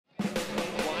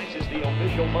the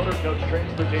official motor coach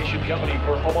transportation company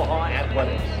for Omaha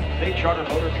Athletics. They charter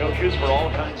motor coaches for all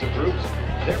kinds of groups.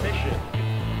 Their mission.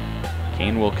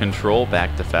 Kane will control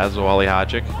back to Fazio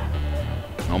Alihajic.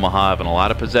 Omaha having a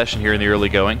lot of possession here in the early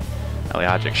going.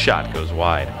 Alihajic's shot goes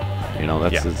wide. You know,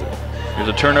 that's Here's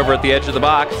a turnover at the edge of the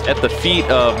box at the feet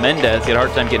of Mendez. He had a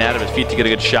hard time getting out of his feet to get a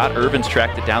good shot. Irvin's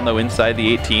tracked it down though inside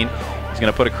the 18. He's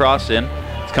going to put a cross in.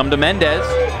 It's come to Mendez.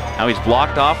 Now he's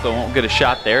blocked off, though won't get a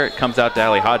shot there. It comes out to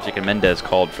Alihajic, and Mendez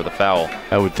called for the foul.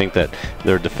 I would think that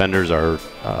their defenders are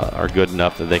good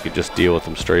enough that they could just deal with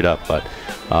them straight up, but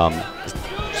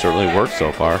certainly worked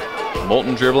so far.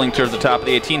 Moulton dribbling towards the top of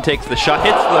the 18, takes the shot,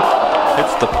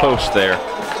 hits the post there.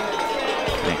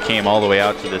 And it came all the way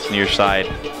out to this near side.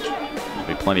 There'll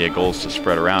be plenty of goals to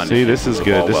spread around. See, this is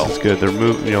good. This is good.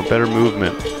 They're better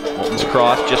movement. Moulton's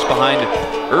cross just behind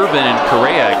Irvin, and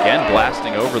Correa again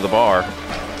blasting over the bar.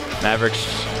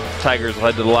 Mavericks, Tigers will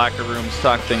head to the locker rooms,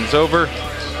 talk things over.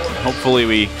 Hopefully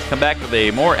we come back with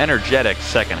a more energetic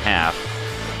second half.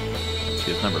 Let's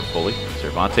see his number fully.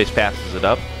 Cervantes passes it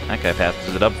up. That guy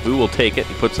passes it up. Vu will take it.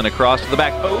 He puts it across to the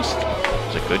back post.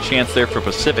 There's a good chance there for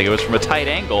Pacific. It was from a tight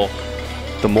angle.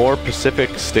 The more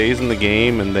Pacific stays in the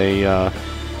game and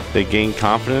they gain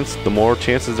confidence, the more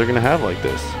chances they're going to have like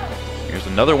this. Here's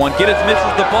another one. Giddens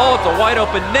misses the ball. It's a wide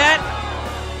open net.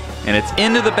 And it's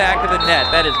into the back of the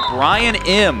net. That is Brian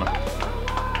M.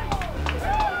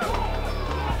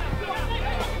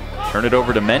 Turn it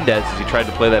over to Mendez as he tried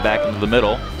to play that back into the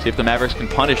middle. See if the Mavericks can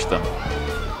punish them.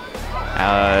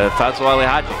 Fazio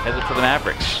Alihajic has it for the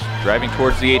Mavericks. Driving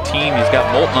towards the 18. He's got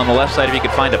Moulton on the left side if he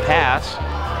could find a pass.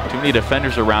 Too many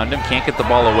defenders around him. Can't get the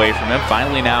ball away from him.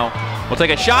 Finally now will take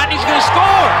a shot and he's going to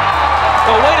score.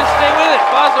 So way to stay with it.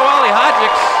 Fazio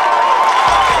Alihajic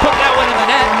put that one in the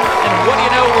net. And what do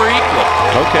you know, we're equal.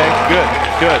 Okay, good,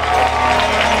 good.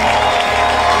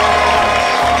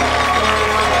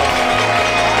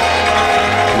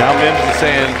 Now Mims is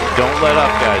saying, don't let up,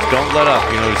 guys, don't let up.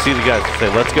 You know, you see the guys say,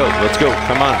 let's go,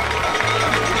 come on.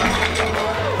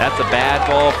 That's a bad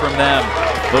ball from them.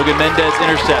 Logan Mendez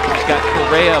intercepts. He's got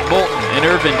Correa, Moulton, and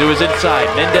Irvin to his inside.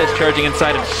 Mendez charging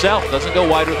inside himself. Doesn't go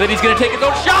wide with it. He's going to take his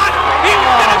own shot. He's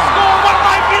going to score what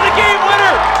might be the game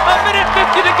winner.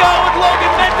 1:50 to go, and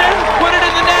Logan Mendez put it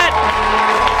in the net.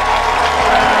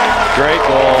 Great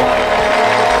goal.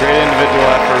 Great individual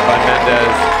effort by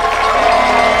Mendez.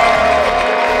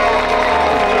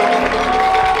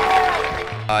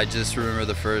 I just remember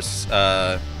the first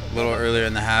little earlier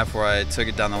in the half where I took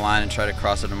it down the line and tried to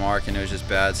cross it to Mark, and it was just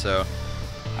bad. So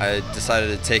I decided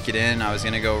to take it in. I was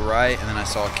going to go right, and then I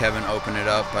saw Kevin open it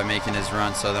up by making his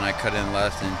run. So then I cut in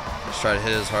left and just tried to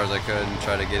hit it as hard as I could and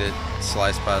try to get it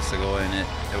sliced past the goal, and it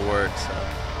worked. So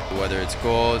whether it's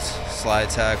goals, slide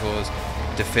tackles,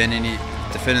 defending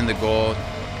the goal,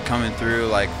 coming through,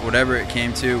 like whatever it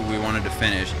came to, we wanted to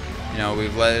finish. You know,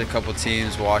 we've let a couple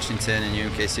teams, Washington and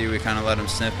UMKC, we kind of let them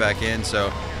sniff back in.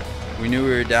 So we knew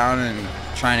we were down and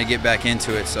trying to get back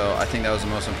into it. So I think that was the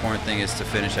most important thing, is to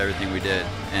finish everything we did.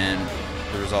 And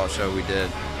the results show we did.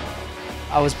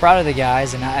 I was proud of the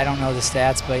guys, and I don't know the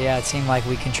stats, but yeah, it seemed like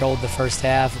we controlled the first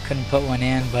half. We couldn't put one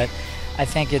in, but I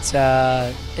think it's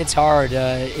hard.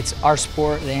 It's our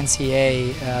sport, the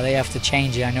NCAA. They have to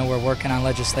change it. I know we're working on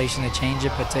legislation to change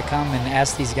it, but to come and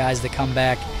ask these guys to come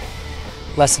back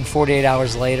less than 48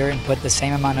 hours later and put the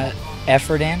same amount of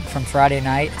effort in from Friday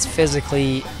night, it's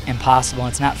physically impossible.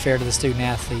 It's not fair to the student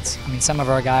athletes. I mean, some of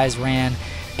our guys ran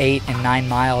 8 and 9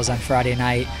 miles on Friday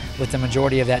night, with the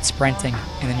majority of that sprinting,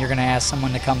 and then you're going to ask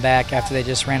someone to come back after they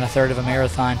just ran a third of a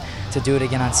marathon to do it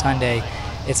again on Sunday.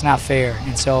 It's not fair.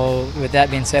 And so with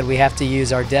that being said, we have to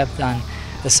use our depth on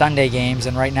the Sunday games,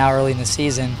 and right now early in the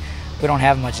season we don't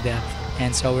have much depth,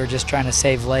 and so we're just trying to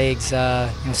save legs,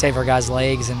 save our guys'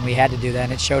 legs, and we had to do that,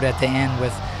 and it showed at the end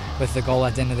with the goal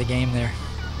at the end of the game there.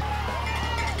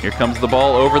 Here comes the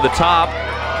ball over the top.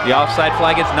 The offside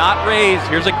flag is not raised.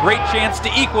 Here's a great chance to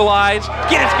equalize.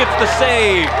 Giddens gets the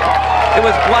save. It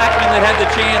was Blackman that had the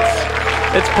chance.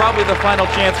 It's probably the final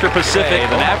chance for Pacific.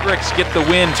 The Mavericks get the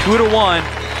win 2-1.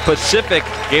 Pacific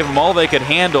gave them all they could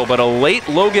handle, but a late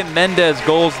Logan Mendez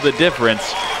goal's the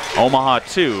difference. Omaha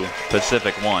 2,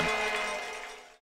 Pacific 1.